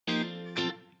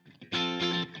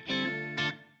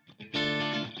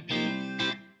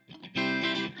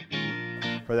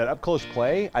For that up close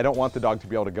play, I don't want the dog to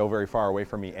be able to go very far away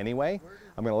from me anyway.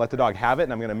 I'm going to let the dog have it,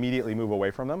 and I'm going to immediately move away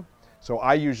from them. So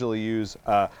I usually use,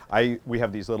 we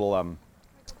have these little,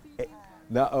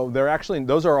 they're actually,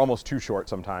 those are almost too short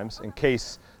sometimes in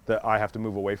case that I have to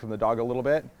move away from the dog a little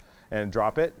bit and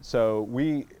drop it. So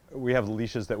we have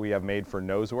leashes that we have made for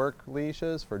nose work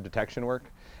leashes, for detection work,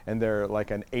 and they're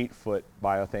like an 8-foot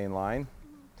biothane line.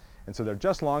 And so they're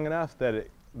just long enough that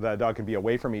the dog can be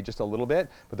away from me just a little bit,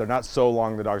 but they're not so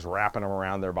long the dog's wrapping them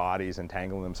around their bodies and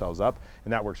tangling themselves up,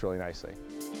 and that works really nicely.